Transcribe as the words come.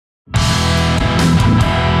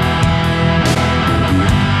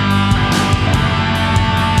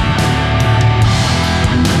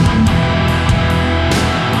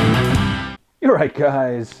Alright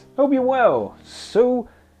guys, hope you're well. So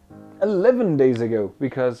 11 days ago,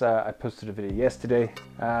 because I posted a video yesterday,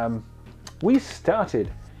 we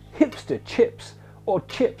started hipster chips, or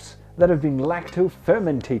chips that have been lacto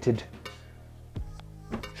fermentated.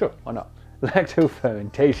 Sure, why not? Lacto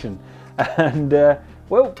fermentation. And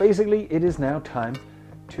well, basically it is now time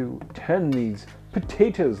to turn these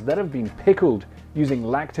potatoes that have been pickled using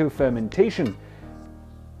lacto fermentation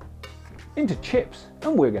into chips,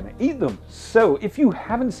 and we're going to eat them. So if you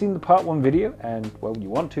haven't seen the part 1 video, and well, you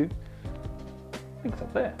want to, link's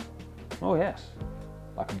up there. Oh yes,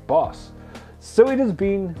 like a boss. So it has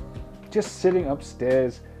been just sitting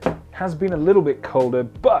upstairs, has been a little bit colder,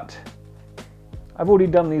 but I've already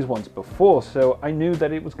done these once before, so I knew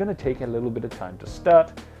that it was going to take a little bit of time to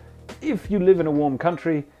start. If you live in a warm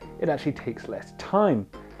country, it actually takes less time.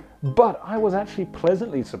 But I was actually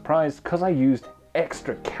pleasantly surprised because I used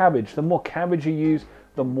extra cabbage. The more cabbage you use,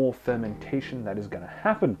 the more fermentation that is going to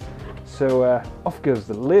happen. So off goes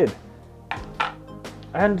the lid.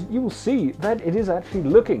 And you will see that it is actually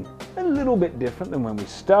looking a little bit different than when we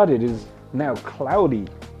started. It is now cloudy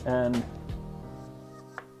and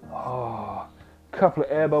a couple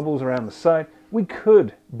of air bubbles around the side. We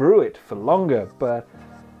could brew it for longer, but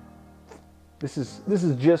this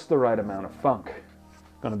is just the right amount of funk.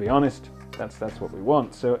 Gonna be honest, that's what we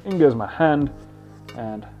want. So in goes my hand,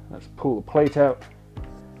 and let's pull the plate out.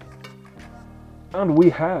 And we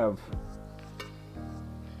have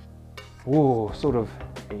sort of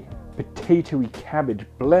a potatoey cabbage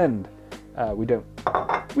blend. We don't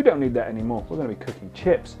need that anymore. We're going to be cooking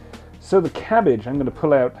chips. So the cabbage, I'm going to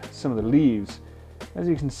pull out some of the leaves. As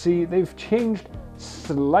you can see, they've changed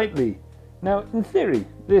slightly. Now, in theory,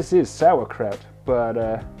 this is sauerkraut,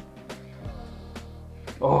 but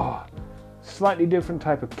slightly different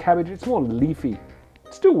type of cabbage. It's more leafy.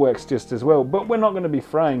 It still works just as well, but we're not going to be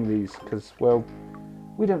frying these because, well,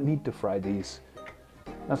 we don't need to fry these.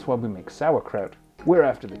 That's why we make sauerkraut. We're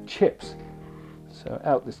after the chips. So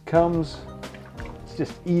out this comes. It's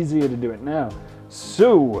just easier to do it now.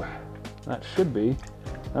 So that should be,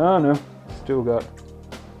 oh no, still got a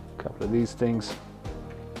couple of these things.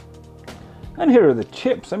 And here are the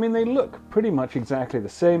chips. I mean, they look pretty much exactly the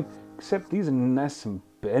same, except these are nice and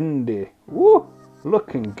bendy. Woo,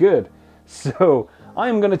 looking good. So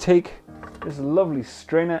I'm going to take this lovely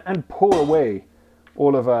strainer and pour away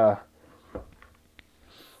all of our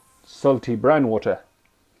salty brown water.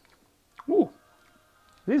 Ooh,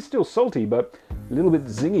 it is still salty, but a little bit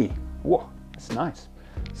zingy. Whoa, that's nice.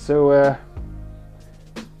 So I'm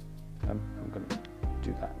going to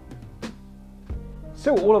do that.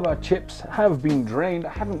 So all of our chips have been drained.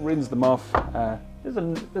 I haven't rinsed them off.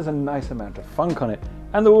 There's a nice amount of funk on it,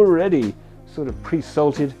 and they're already sort of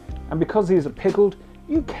pre-salted. And because these are pickled,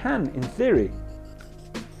 you can, in theory,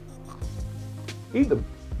 eat them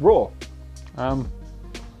raw. I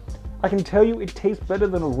can tell you it tastes better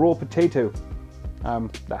than a raw potato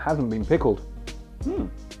that hasn't been pickled.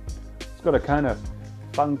 It's got a kind of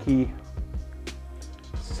funky,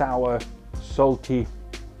 sour, salty,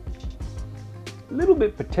 a little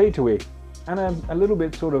bit potatoey, and a little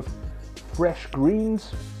bit sort of fresh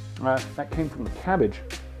greens that came from the cabbage.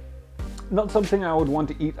 Not something I would want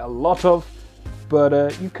to eat a lot of, but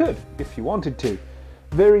you could if you wanted to.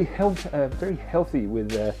 Very healthy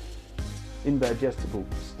with indigestible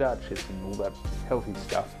starches and all that healthy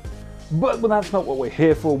stuff. But that's not what we're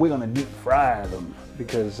here for. We're going to deep fry them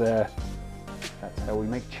because that's how we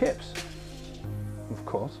make chips, of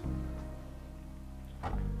course.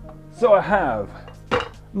 So I have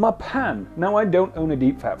my pan. Now I don't own a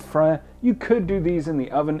deep fat fryer. You could do these in the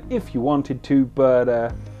oven if you wanted to,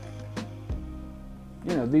 but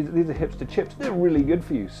you know, these are hipster chips. They're really good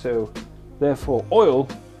for you, so therefore oil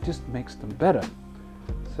just makes them better.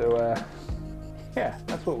 So yeah,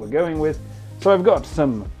 that's what we're going with. So I've got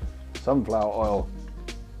some sunflower oil.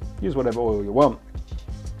 Use whatever oil you want,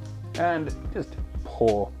 and just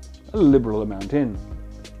pour a liberal amount in.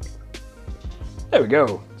 There we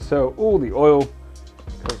go. So all the oil,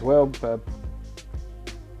 because well,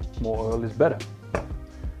 more oil is better.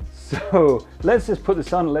 So let's just put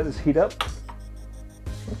this on, let this heat up,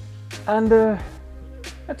 and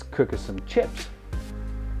let's cook us some chips.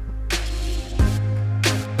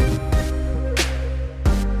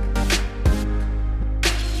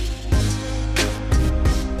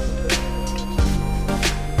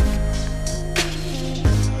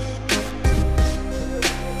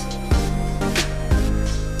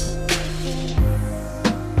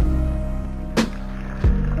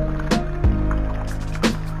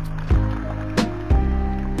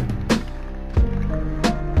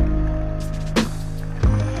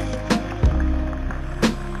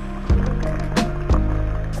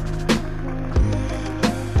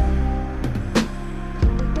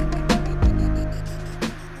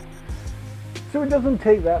 doesn't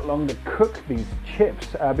take that long to cook these chips.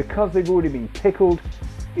 Because they've already been pickled,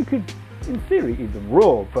 you could, in theory, eat them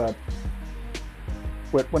raw, but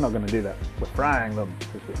we're not going to do that. We're frying them,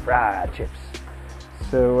 because we fry our chips.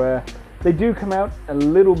 So they do come out a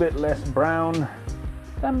little bit less brown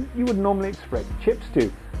than you would normally expect chips to.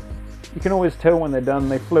 You can always tell when they're done.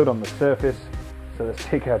 They float on the surface. So let's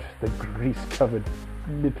take out the grease-covered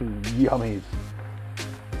little yummies.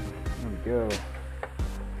 There we go.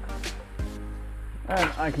 And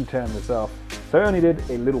I can turn this off. So I only did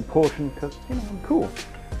a little portion because, you know, I'm cool.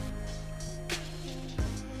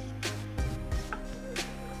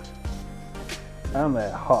 And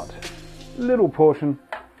they're hot. Little portion.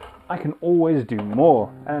 I can always do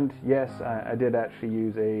more. And yes, I did actually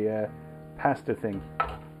use a pasta thing.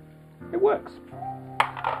 It works.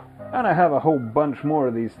 And I have a whole bunch more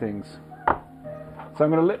of these things. So I'm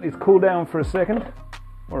going to let these cool down for a second,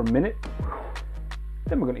 or a minute.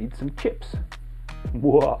 Then we're going to eat some chips.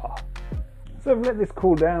 Whoa. So I've let this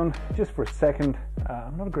cool down just for a second.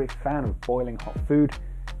 I'm not a great fan of boiling hot food.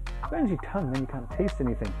 It burns your tongue, then you can't taste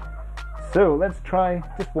anything. So let's try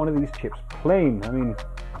just one of these chips plain. I mean,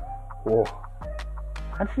 whoa.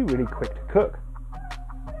 Actually really quick to cook.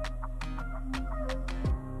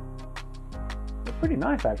 They're pretty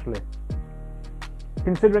nice actually.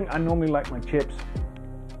 Considering I normally like my chips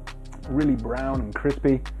really brown and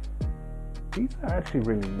crispy, these are actually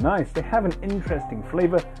really nice. They have an interesting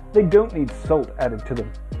flavor. They don't need salt added to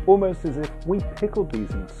them. Almost as if we pickled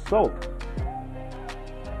these in salt.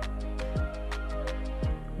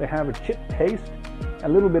 They have a chip taste, a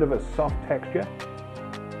little bit of a soft texture.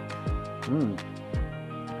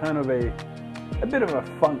 Kind of a bit of a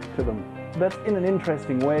funk to them. That's in an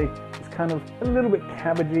interesting way. It's kind of a little bit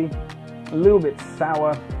cabbagey, a little bit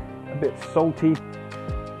sour, a bit salty.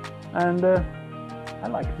 And I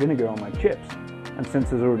like vinegar on my chips, and since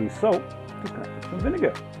there's already salt, I'm just going to put some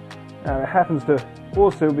vinegar. Now it happens to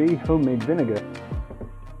also be homemade vinegar,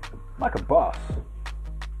 like a boss.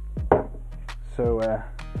 So,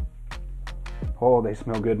 oh, they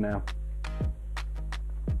smell good now.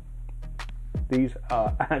 These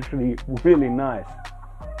are actually really nice.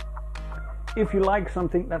 If you like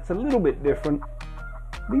something that's a little bit different,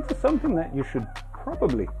 these are something that you should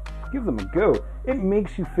probably give them a go. It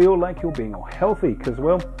makes you feel like you're being all healthy because,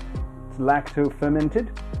 well, it's lacto fermented.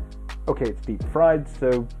 Okay, it's deep fried,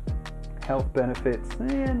 so health benefits,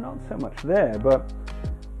 not so much there, but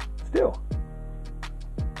still,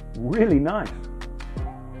 really nice.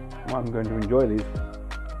 Well, I'm going to enjoy these.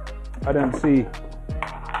 I don't see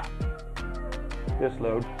this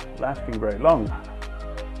load lasting very long.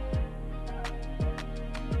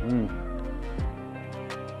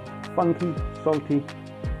 Funky, salty,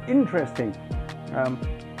 interesting. What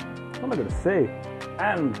am I going to say?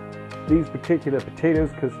 And these particular potatoes,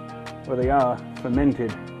 because well, they are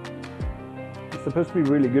fermented, it's supposed to be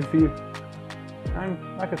really good for you.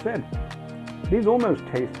 And like I said, these almost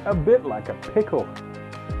taste a bit like a pickle,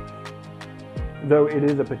 though it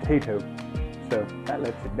is a potato, so that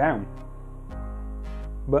lets it down.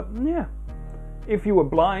 But yeah, if you were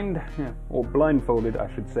blind, or blindfolded I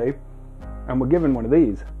should say, and were given one of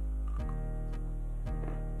these,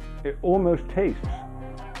 it almost tastes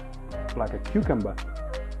like a cucumber,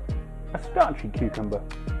 a starchy cucumber,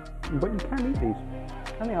 but you can eat these,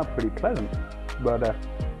 and they are pretty pleasant, but I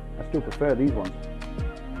still prefer these ones.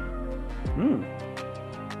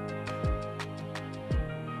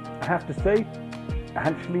 I have to say,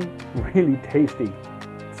 actually really tasty.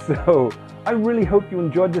 So I really hope you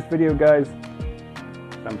enjoyed this video, guys.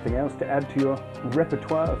 Something else to add to your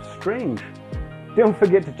repertoire of strange. Don't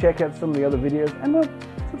forget to check out some of the other videos, and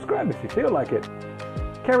subscribe if you feel like it.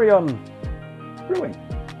 Carry on brewing.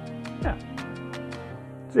 Yeah.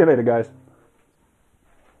 See you later, guys.